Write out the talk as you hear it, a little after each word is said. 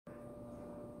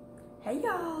Hey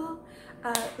y'all.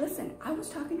 Listen, I was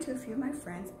talking to a few of my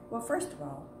friends. Well, first of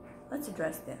all, let's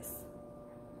address this.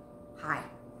 Hi.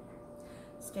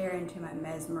 Stare into my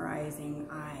mesmerizing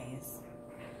eyes.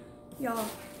 Y'all,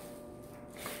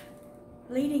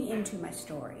 leading into my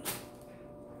story,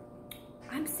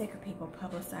 I'm sick of people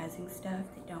publicizing stuff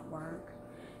that don't work.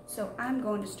 So I'm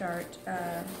going to start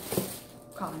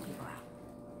calling people out.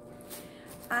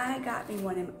 I got me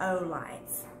one of them O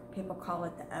lights. People call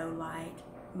it the O light.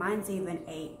 Mine's even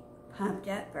a pumped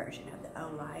up version of the O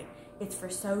light. It's for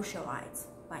socialites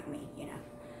like me, you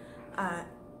know.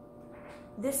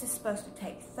 This is supposed to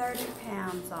take 30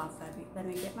 pounds off of you. Let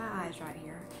me get my eyes right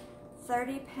here.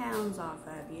 30 pounds off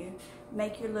of you.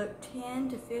 Make you look 10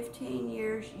 to 15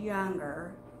 years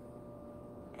younger.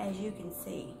 As you can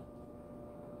see,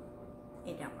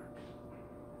 it don't work.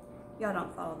 Y'all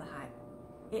don't follow the hype.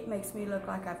 It makes me look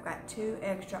like I've got 2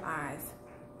 extra eyes.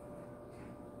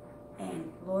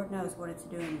 And Lord knows what it's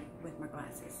doing with my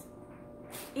glasses.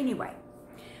 Anyway,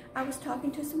 I was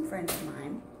talking to some friends of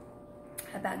mine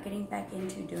about getting back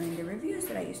into doing the reviews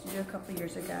that I used to do a couple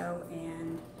years ago,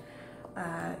 and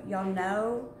y'all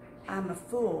know I'm a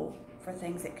fool for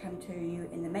things that come to you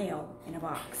in the mail in a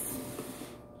box.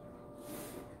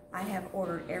 I have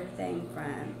ordered everything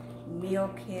from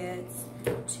meal kits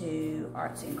to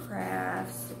arts and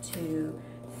crafts to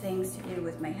things to do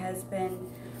with my husband,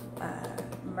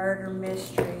 murder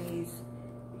mysteries,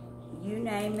 you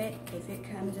name it. If it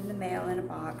comes in the mail in a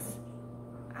box,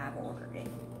 I've ordered it.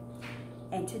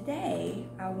 And today,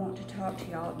 I want to talk to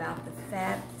y'all about the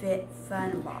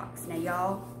FabFitFun box. Now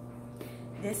y'all,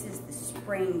 this is the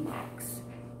spring box.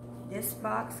 This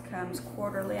box comes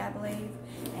quarterly, I believe,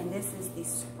 and this is the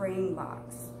spring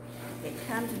box. It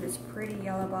comes in this pretty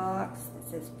yellow box that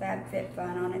says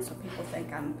FabFitFun on it, so people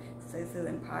think I'm foo-foo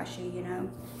and poshy, you know,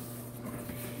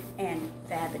 and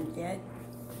fab and fit,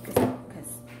 because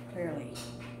clearly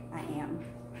I am.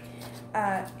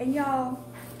 And y'all,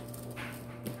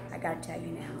 I gotta tell you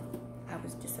now, I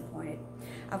was disappointed.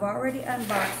 I've already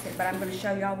unboxed it, but I'm gonna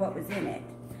show y'all what was in it.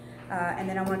 And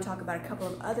then I wanna talk about a couple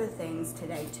of other things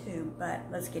today too, but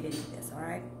let's get into this, all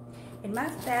right? In my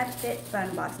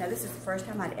FabFitFun box, now this is the first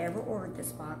time I'd ever ordered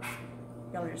this box.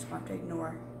 Y'all are just going to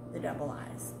ignore the double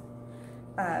eyes.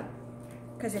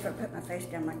 Because if I put my face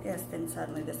down like this, then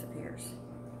suddenly this appears.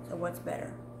 So what's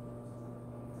better?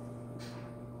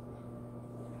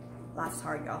 Life's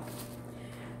hard, y'all.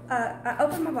 I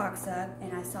opened my box up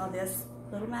and I saw this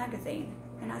little magazine.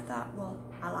 And I thought, well,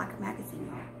 I like a magazine,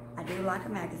 y'all. I do like a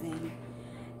magazine.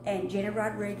 And Jenna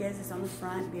Rodriguez is on the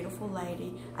front, beautiful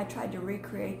lady. I tried to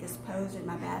recreate this pose in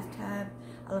my bathtub.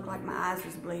 I looked like my eyes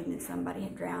was bleeding and somebody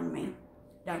had drowned me.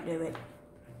 Don't do it.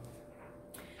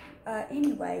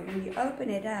 Anyway, when you open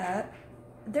it up,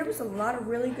 there was a lot of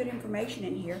really good information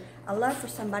in here. I love for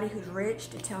somebody who's rich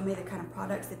to tell me the kind of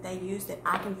products that they use that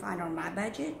I can find on my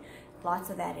budget. Lots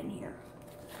of that in here.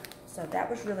 So that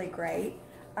was really great.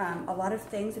 A lot of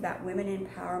things about women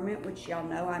empowerment, which y'all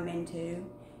know I'm into.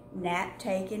 Nap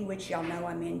taking, which y'all know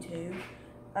I'm into.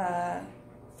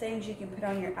 Things you can put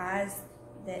on your eyes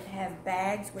that have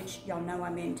bags, which y'all know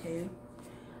I'm into.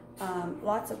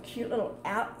 Lots of cute little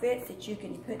outfits that you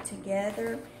can put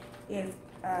together if,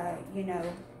 you know,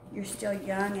 you're still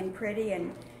young and pretty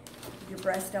and your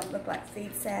breasts don't look like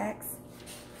feed sacks.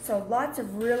 So lots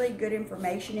of really good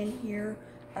information in here.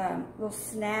 Little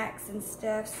snacks and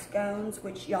stuff, scones,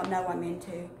 which y'all know I'm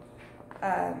into.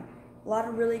 A lot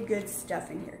of really good stuff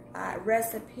in here.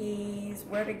 Recipes,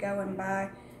 where to go and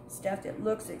buy stuff that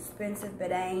looks expensive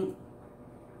but ain't.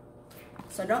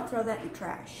 So don't throw that in the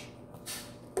trash.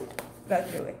 Go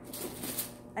through it.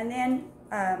 And then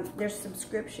there's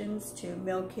subscriptions to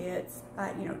meal kits,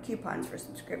 you know, coupons for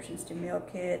subscriptions to meal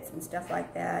kits and stuff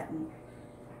like that, and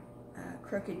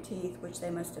crooked teeth, which they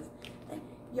must have,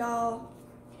 y'all,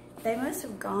 they must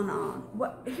have gone on.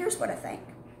 Here's what I think.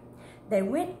 They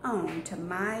went on to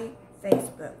my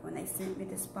Facebook when they sent me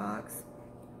this box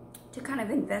to kind of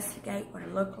investigate what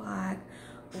it looked like,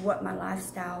 what my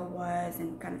lifestyle was,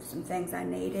 and kind of some things I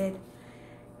needed.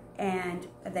 And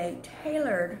they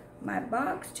tailored my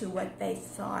box to what they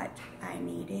thought I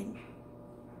needed.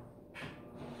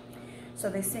 So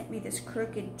they sent me this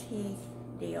crooked teeth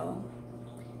deal.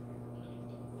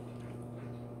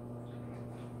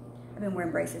 I've been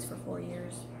wearing braces for 4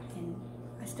 years, and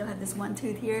I still have this one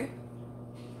tooth here.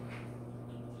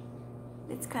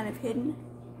 It's kind of hidden,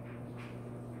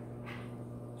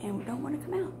 and we don't want to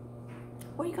come out.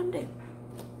 What are you gonna do?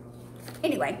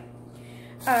 Anyway,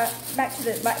 back to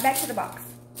the box.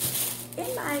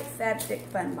 In my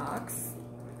FabFitFun box,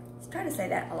 let's try to say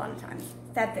that a lot of times.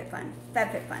 FabFitFun.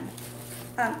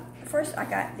 First, I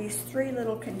got these 3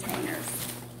 little containers.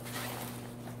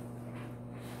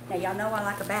 Now, y'all know I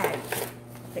like a bag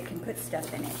that can put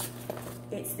stuff in it.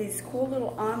 It's this cool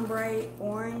little ombre,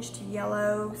 orange to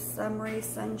yellow, summery,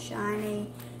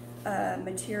 sunshiny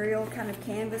material, kind of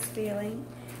canvas feeling.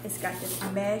 It's got this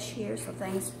mesh here so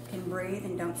things can breathe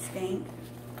and don't stink.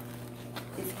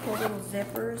 These cool little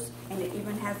zippers, and it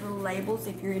even has little labels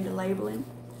if you're into labeling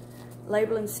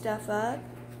stuff up.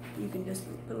 You can just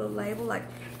put a little label, like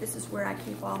this is where I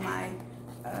keep all my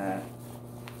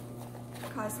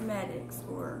cosmetics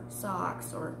or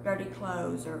socks or dirty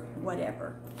clothes or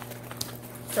whatever.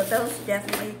 So those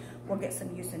definitely will get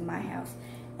some use in my house.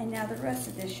 And now the rest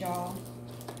of this, y'all,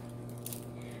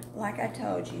 like I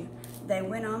told you, they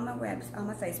went on my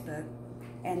Facebook,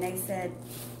 and they said,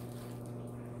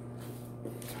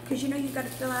 because you know you've got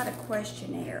to fill out a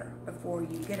questionnaire before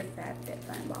you get a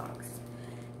FabFitFun box.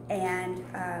 And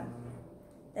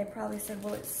they probably said,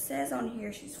 well, it says on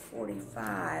here she's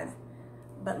 45,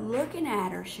 but looking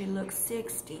at her, she looks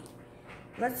 60.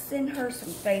 Let's send her some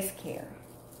face care,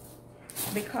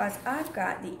 because I've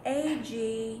got the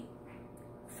AG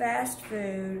fast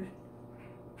food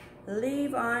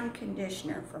leave-on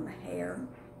conditioner for my hair.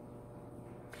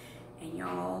 And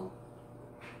y'all,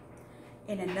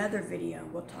 in another video,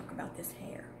 we'll talk about this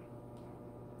hair.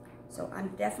 So I'm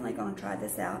definitely going to try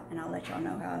this out, and I'll let y'all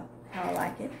know how I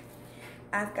like it.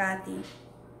 I've got the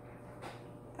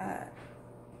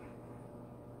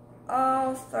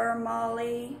All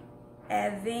Thermale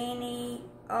Aveni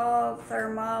All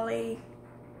Thermale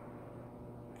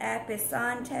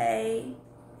Apesante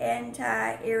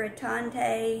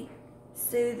Anti-Irritante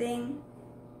Soothing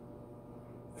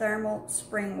Thermal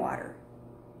Spring Water.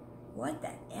 What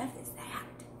the F is that?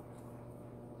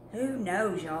 Who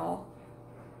knows, y'all?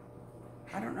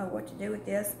 I don't know what to do with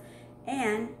this.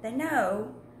 And they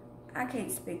know I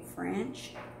can't speak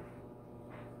French,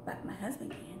 but my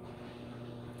husband can.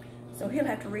 So he'll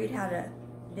have to read how to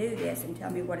do this and tell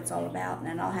me what it's all about, and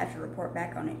then I'll have to report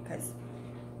back on it, because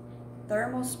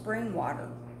thermal spring water.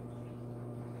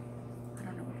 I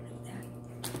don't know what to do with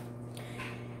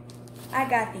that. I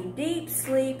got the Deep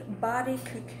Sleep Body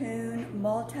Cocoon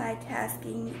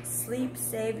Multitasking Sleep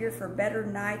Savior for better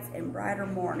nights and brighter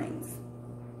mornings.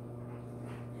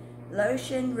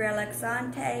 Lotion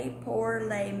relaxante pour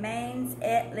les mains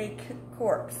et les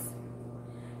corps.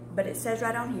 But it says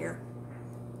right on here,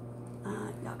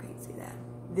 y'all can't see that,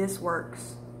 this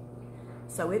works.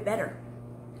 So it better.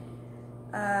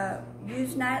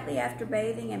 Use nightly after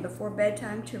bathing and before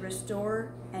bedtime to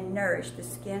restore and nourish the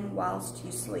skin whilst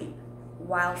you sleep.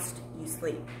 Whilst you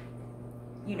sleep.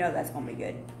 You know that's going to be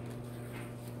good.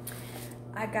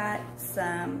 I got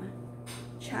some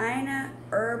China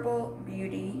Herbal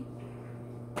Beauty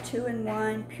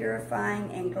 2-in-1 Purifying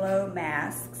and Glow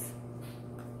Masks.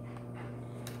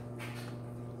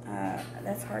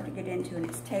 That's hard to get into, and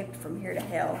it's taped from here to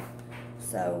hell.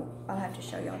 So I'll have to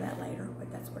show y'all that later,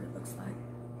 but that's what it looks like.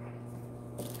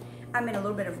 I'm in a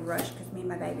little bit of a rush because me and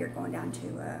my baby are going down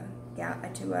to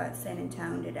San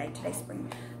Antonio today. Today's spring.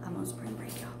 I'm on spring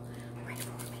break, y'all. Pray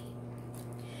for me.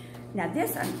 Now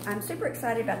this, I'm super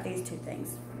excited about these 2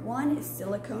 things. One is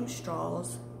silicone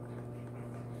straws.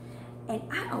 And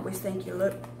I always think you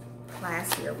look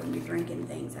classier when you're drinking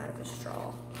things out of a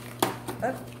straw.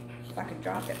 Oh, if I could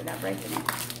drop it without breaking it.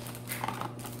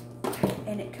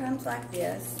 And it comes like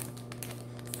this.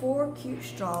 4 cute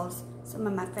straws. Some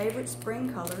of my favorite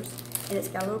spring colors. And it's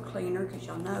got a little cleaner, because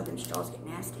y'all know them straws get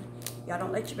nasty. Y'all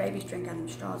don't let your babies drink out of them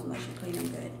straws unless you clean them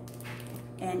good.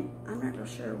 And I'm not real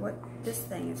sure what this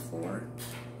thing is for.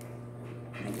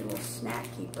 Maybe a little snack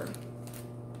keeper.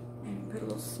 And put a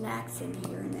little snacks in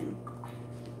here, and then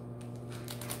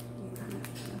you kind of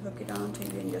hook it onto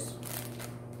you, and just,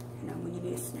 you know, when you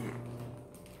need a snack.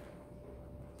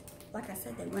 Like I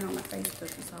said, they went on my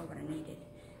Facebook and saw what I needed.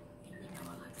 And you know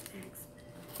I like snacks.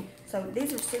 So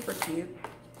these are super cute.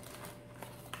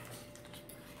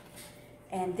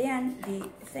 And then the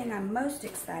thing I'm most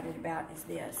excited about is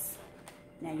this.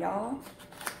 Now y'all,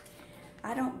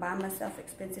 I don't buy myself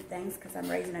expensive things because I'm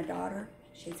raising a daughter.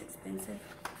 She's expensive.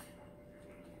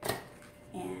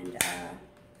 And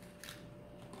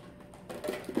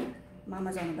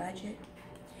Mama's on a budget.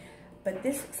 But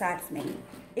this excites me.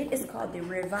 It is called the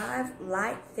Revive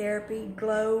Light Therapy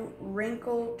Glow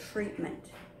Wrinkle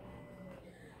Treatment.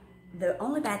 The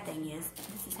only bad thing is,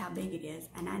 this is how big it is,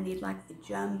 and I need like the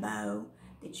jumbo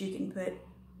that you can put,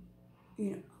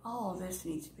 you know, all this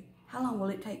needs to be. How long will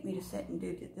it take me to sit and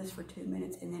do this for 2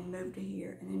 minutes and then move to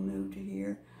here and then move to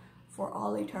here for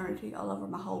all eternity, all over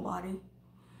my whole body?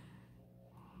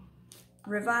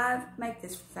 Revive, make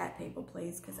this for fat people,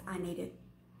 please, because I need it.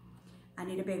 I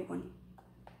need a big one.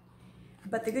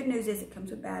 But the good news is it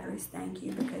comes with batteries, thank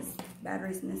you, because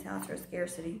batteries in this house are a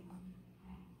scarcity.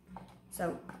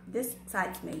 So this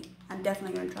excites me. I'm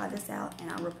definitely going to try this out,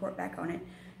 and I'll report back on it.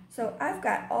 So I've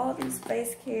got all these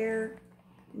face care,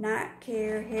 night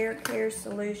care, hair care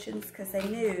solutions, because they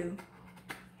knew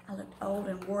I looked old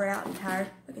and wore out and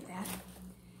tired. Look at that.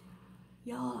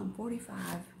 Y'all, I'm 45.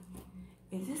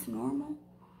 Is this normal?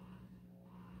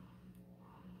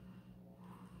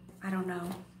 I don't know,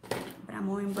 but I'm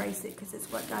going to embrace it because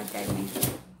it's what God gave me.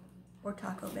 Or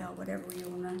Taco Bell, whatever you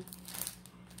want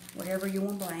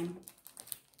to blame.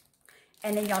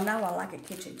 And then y'all know I like a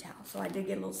kitchen towel, so I did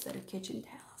get a little set of kitchen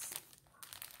towels.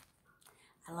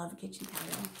 I love a kitchen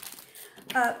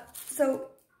towel. So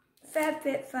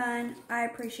FabFitFun, I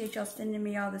appreciate y'all sending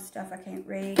me all this stuff I can't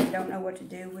read, don't know what to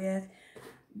do with.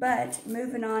 But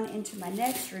moving on into my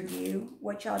next review,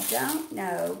 what y'all don't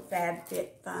know,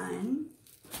 FabFitFun,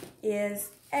 is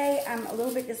I'm a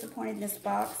little bit disappointed in this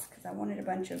box because I wanted a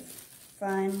bunch of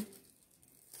fun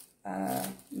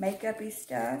makeup-y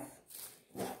stuff,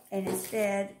 and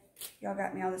instead y'all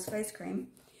got me all this face cream.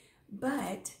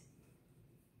 But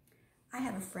I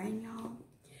have a friend, y'all,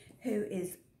 who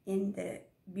is in the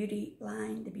beauty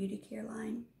line, the beauty care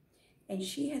line, and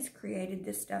she has created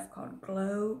this stuff called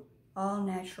Glow All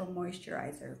Natural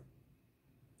Moisturizer.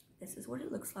 This is what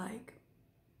it looks like.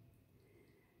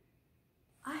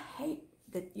 I hate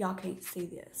that y'all can't see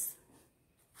this.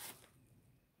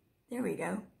 There we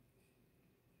go.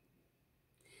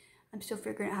 I'm still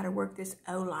figuring out how to work this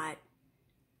O light,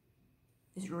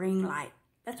 this ring light.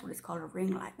 That's what it's called, a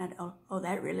ring light. Not oh,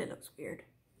 that really looks weird.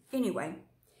 Anyway,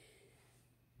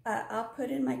 I'll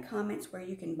put in my comments where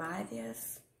you can buy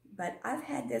this. But I've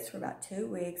had this for about 2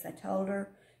 weeks. I told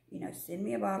her, you know, send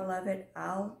me a bottle of it.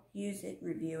 I'll use it and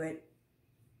review it.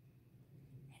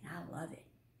 And I love it.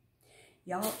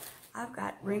 Y'all, I've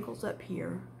got wrinkles up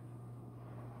here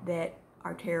that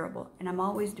are terrible. And I'm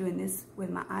always doing this with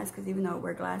my eyes because even though I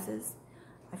wear glasses,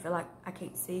 I feel like I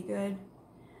can't see good.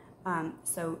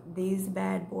 So these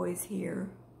bad boys here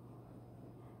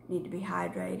need to be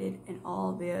hydrated and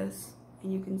all this.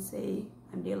 And you can see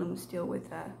I'm dealing still with,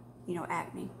 you know,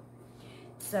 acne.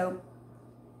 So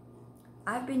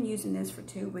I've been using this for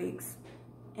 2 weeks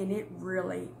and it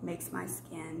really makes my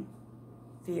skin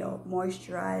feel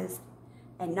moisturized.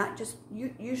 And not just,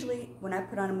 usually when I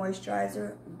put on a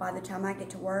moisturizer, by the time I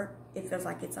get to work, it feels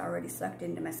like it's already sucked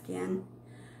into my skin.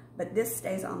 But this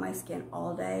stays on my skin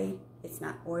all day. It's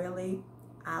not oily.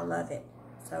 I love it.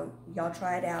 So y'all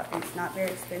try it out. It's not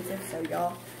very expensive, so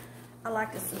y'all, I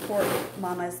like to support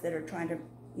mamas that are trying to,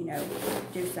 you know,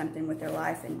 do something with their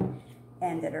life and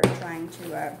that are trying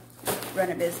to run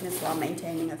a business while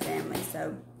maintaining a family.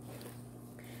 So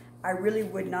I really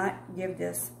would not give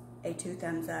this a 2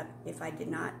 thumbs up if I did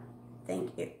not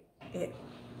think it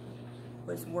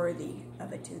was worthy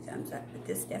of a 2 thumbs up. But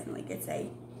this definitely gets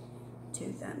a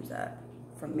 2 thumbs up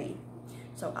from me.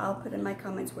 So I'll put in my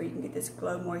comments where you can get this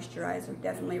Glow Moisturizer.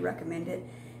 Definitely recommend it.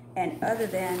 And other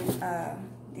than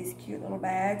these cute little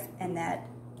bags and that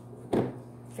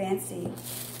fancy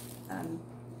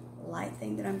light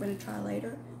thing that I'm going to try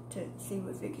later to see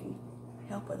if it can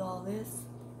help with all this,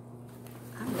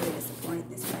 I'm really disappointed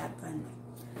in this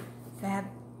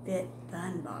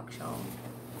FabFitFun box, y'all.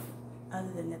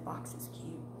 Other than the box is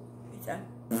cute. It's a